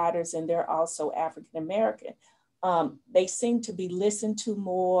providers and they're also African-American, they seem to be listened to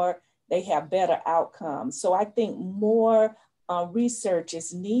more, they have better outcomes. So I think more research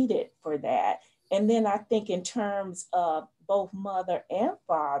is needed for that. And then I think in terms of both mother and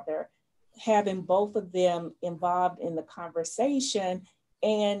father, having both of them involved in the conversation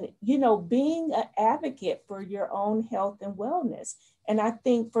and, being an advocate for your own health and wellness. And I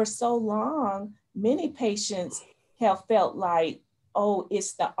think for so long, many patients have felt like, oh,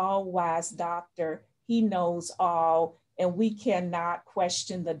 it's the all-wise doctor, he knows all, and we cannot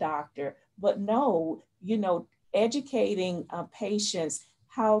question the doctor. But no, educating patients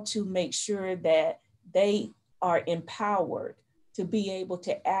how to make sure that they are empowered to be able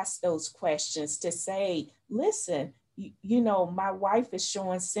to ask those questions, to say, listen, my wife is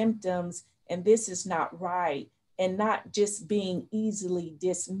showing symptoms and this is not right, and not just being easily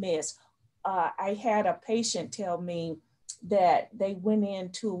dismissed. I had a patient tell me that they went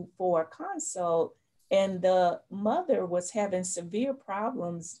into for a consult, and the mother was having severe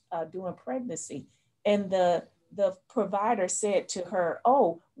problems during pregnancy. And the provider said to her,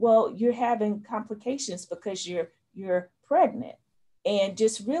 "Oh, well, you're having complications because you're pregnant," and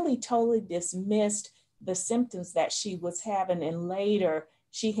just really totally dismissed the symptoms that she was having. And later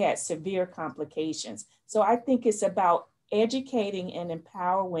she had severe complications. So I think it's about educating and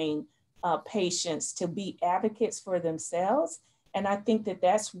empowering patients to be advocates for themselves. And I think that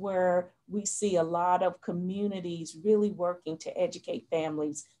that's where we see a lot of communities really working to educate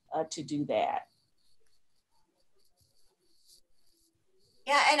families to do that.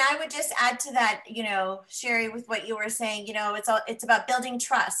 Yeah, and I would just add to that, you know, Sherrie, with what you were saying, you know, it's about building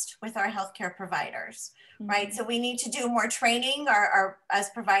trust with our healthcare providers, right? So we need to do more training. Our as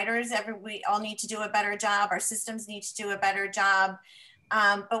providers, we all need to do a better job. Our systems need to do a better job.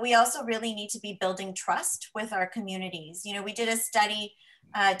 But we also really need to be building trust with our communities. You know, we did a study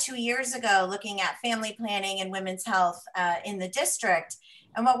 2 years ago looking at family planning and women's health in the district.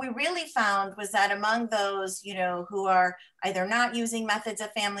 And what we really found was that among those, you know, who are either not using methods of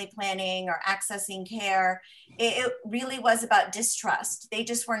family planning or accessing care, it really was about distrust. They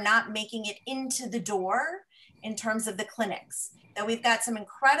just were not making it into the door in terms of the clinics. That we've got some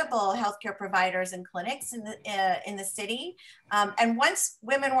incredible healthcare providers and clinics in the city. And once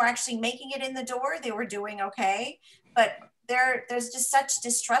women were actually making it in the door, they were doing okay. But there's just such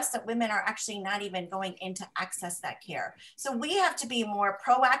distrust that women are actually not even going in to access that care. So we have to be more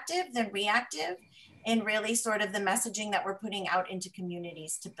proactive than reactive in really sort of the messaging that we're putting out into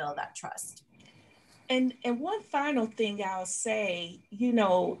communities to build that trust. And one final thing I'll say, you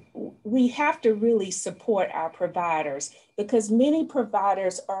know, we have to really support our providers, because many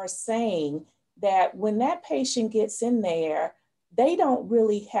providers are saying that when that patient gets in there, they don't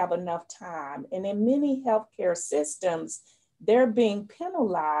really have enough time. And in many healthcare systems, they're being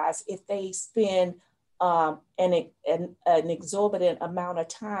penalized if they spend an exorbitant amount of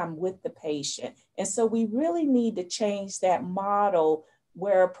time with the patient. And so we really need to change that model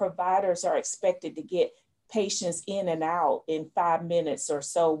where providers are expected to get patients in and out in 5 minutes or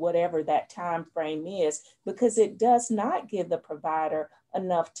so, whatever that time frame is, because it does not give the provider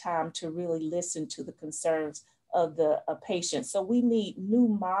enough time to really listen to the concerns of the patient. So we need new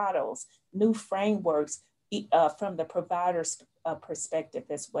models, new frameworks from the provider's perspective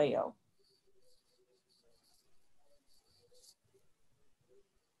as well.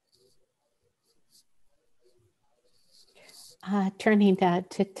 Turning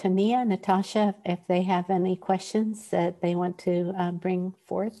to Tania, Natasha, if they have any questions that they want to bring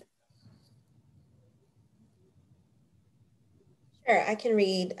forth. Sure, I can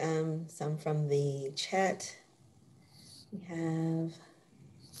read some from the chat. We have,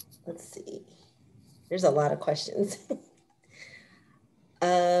 let's see, there's a lot of questions.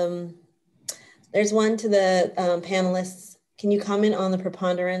 There's one to the panelists. Can you comment on the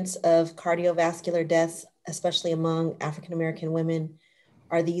preponderance of cardiovascular deaths, especially among African-American women?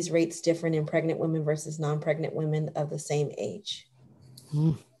 Are these rates different in pregnant women versus non-pregnant women of the same age?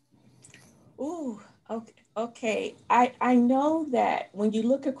 Ooh, okay. I know that when you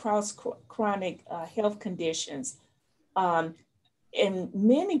look across chronic health conditions, and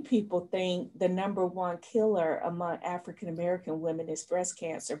many people think the #1 killer among African-American women is breast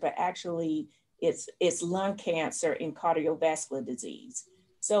cancer, but actually it's lung cancer and cardiovascular disease.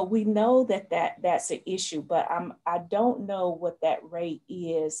 So we know that's an issue, but I don't know what that rate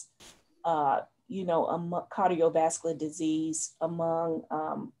is, you know, among cardiovascular disease among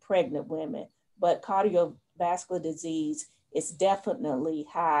pregnant women. But cardiovascular disease is definitely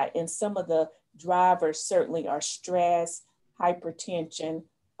high. And some of the drivers certainly are stress, hypertension,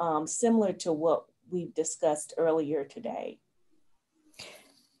 similar to what we've discussed earlier today.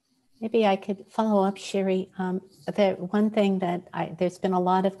 Maybe I could follow up, Sherrie. The one thing that there's been a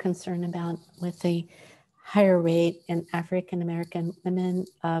lot of concern about with the higher rate in African-American women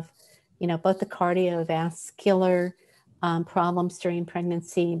of, you know, both the cardiovascular problems during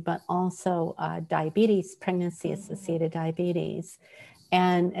pregnancy, but also diabetes, pregnancy-associated diabetes.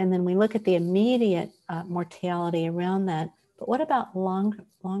 And then we look at the immediate mortality around that, but what about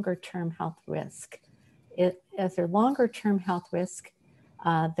longer-term health risk? Is there longer-term health risk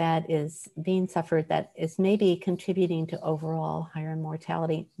that is being suffered that is maybe contributing to overall higher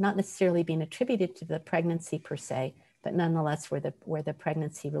mortality, not necessarily being attributed to the pregnancy per se, but nonetheless where the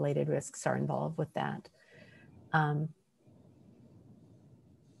pregnancy-related risks are involved with that? And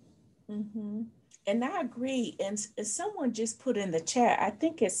I agree. And someone just put in the chat, I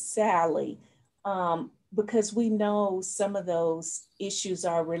think it's Sally, because we know some of those issues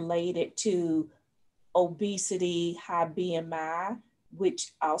are related to obesity, high BMI,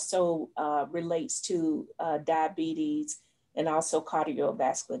 which also relates to diabetes and also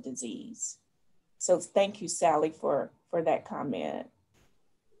cardiovascular disease. So thank you, Sally, for that comment.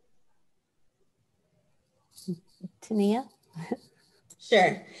 Tania?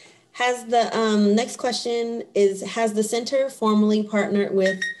 Sure. Has the next question is, has the center formally partnered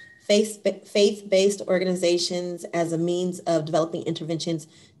with faith-based organizations as a means of developing interventions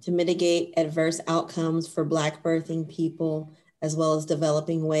to mitigate adverse outcomes for Black birthing people, as well as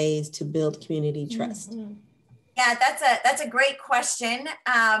developing ways to build community trust? Mm-hmm. Yeah, that's a great question.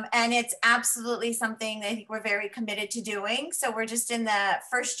 And it's absolutely something that I think we're very committed to doing. So we're just in the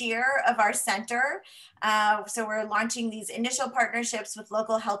first year of our center. So we're launching these initial partnerships with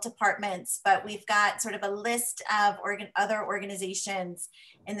local health departments, but we've got sort of a list of other organizations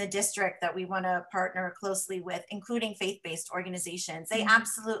in the district that we want to partner closely with, including faith-based organizations. They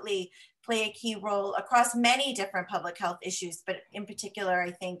absolutely play a key role across many different public health issues, but in particular, I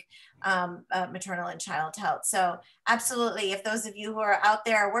think maternal and child health. So absolutely, if those of you who are out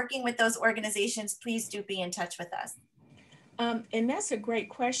there working with those organizations, please do be in touch with us. And that's a great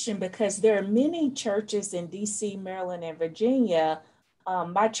question, because there are many churches in DC, Maryland, and Virginia.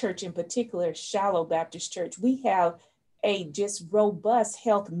 My church in particular, Shiloh Baptist Church, we have a just robust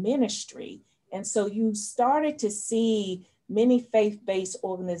health ministry. And so you started to see many faith-based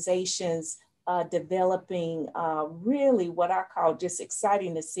organizations developing really what I call just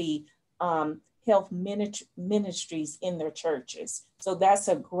exciting to see health ministries in their churches. So that's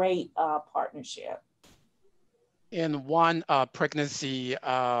a great partnership. In one pregnancy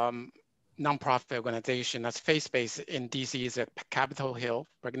nonprofit organization that's faith-based in DC is at Capitol Hill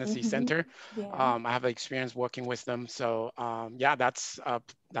Pregnancy Center. Yeah. I have experience working with them. So yeah, that's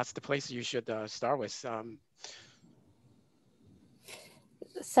the place you should start with.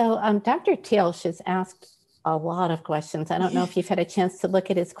 So Dr. Tielsch has asked a lot of questions. I don't know if you've had a chance to look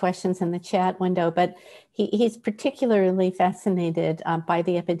at his questions in the chat window, but he's particularly fascinated by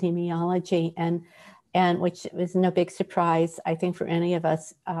the epidemiology, and which is no big surprise, I think, for any of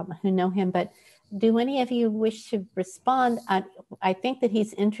us who know him. But do any of you wish to respond? I think that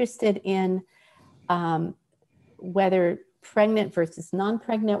he's interested in whether pregnant versus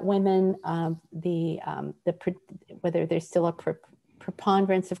non-pregnant women, whether there's still a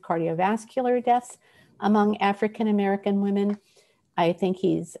preponderance of cardiovascular deaths among African-American women. I think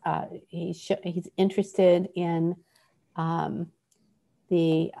he's interested in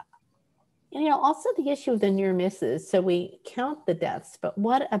also the issue of the near misses. So we count the deaths, but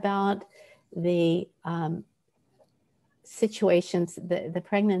what about the situations, the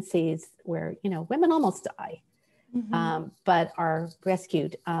pregnancies where, women almost die, but are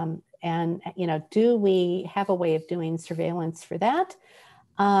rescued? And, do we have a way of doing surveillance for that?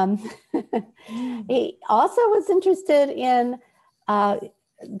 He also was interested in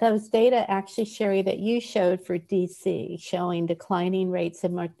those data, actually, Sherrie, that you showed for DC, showing declining rates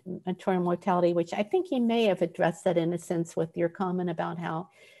of maternal mortality, which I think you may have addressed that in a sense with your comment about how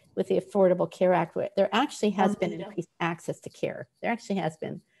with the Affordable Care Act, there actually has been increased access to care. There actually has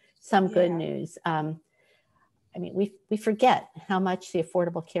been some good news. I mean, we forget how much the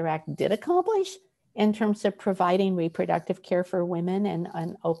Affordable Care Act did accomplish in terms of providing reproductive care for women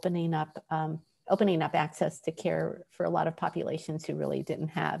and opening up access to care for a lot of populations who really didn't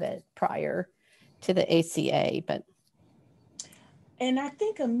have it prior to the ACA. And I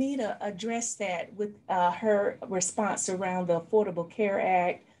think Amita addressed that with her response around the Affordable Care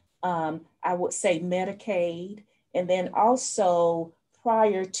Act, I would say Medicaid, and then also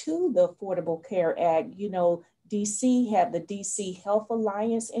prior to the Affordable Care Act, DC had the DC Health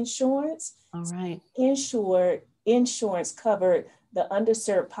Alliance insurance. All right. Insurance covered the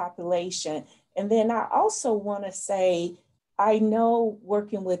underserved population. And then I also want to say, I know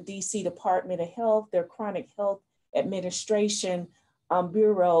working with DC Department of Health, their Chronic Health Administration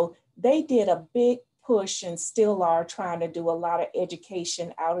Bureau, they did a big push and still are trying to do a lot of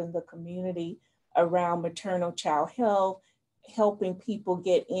education out in the community around maternal child health, helping people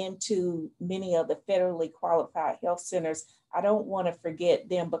get into many of the federally qualified health centers. I don't want to forget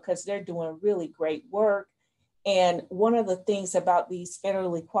them because they're doing really great work. And one of the things about these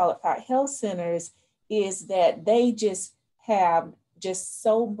federally qualified health centers is that they just have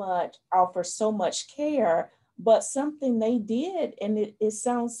offer so much care, but something they did, and it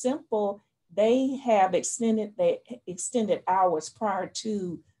sounds simple, they have extended hours prior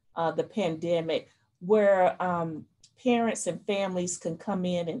to the pandemic where parents and families can come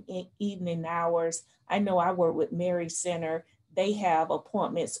in evening hours. I know I work with Mary Center. They have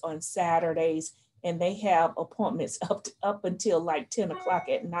appointments on Saturdays, and they have appointments up until like 10 o'clock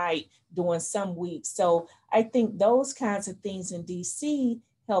at night during some weeks. So I think those kinds of things in DC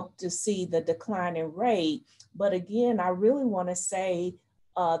help to see the declining rate. But again, I really want to say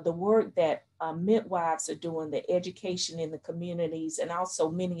the work that midwives are doing, the education in the communities, and also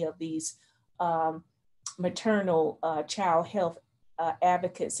many of these maternal child health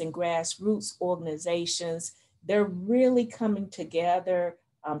advocates and grassroots organizations, they're really coming together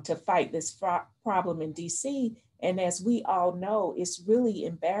to fight this problem in DC. And as we all know, it's really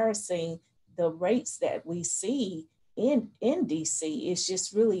embarrassing, the rates that we see in DC. It's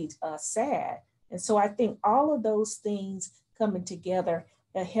just really sad. And so I think all of those things coming together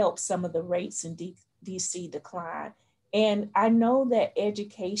help some of the rates in DC decline. And I know that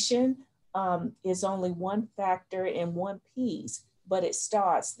education is only one factor and one piece, but it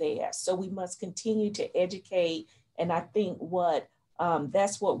starts there. So we must continue to educate. And I think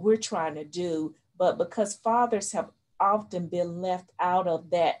that's what we're trying to do. But because fathers have often been left out of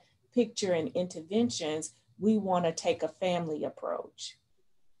that picture and interventions, we want to take a family approach.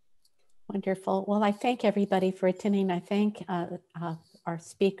 Wonderful. Well, I thank everybody for attending. I thank our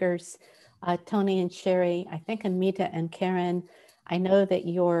speakers, Tony and Sherrie. I thank Amita and Karen. I know that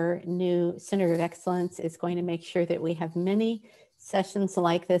your new Center of Excellence is going to make sure that we have many sessions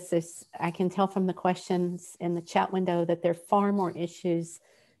like this. I can tell from the questions in the chat window that there are far more issues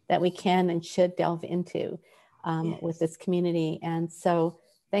that we can and should delve into with this community. And so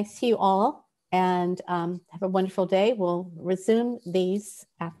thanks to you all, and have a wonderful day. We'll resume these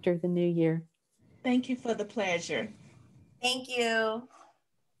after the new year. Thank you for the pleasure. Thank you.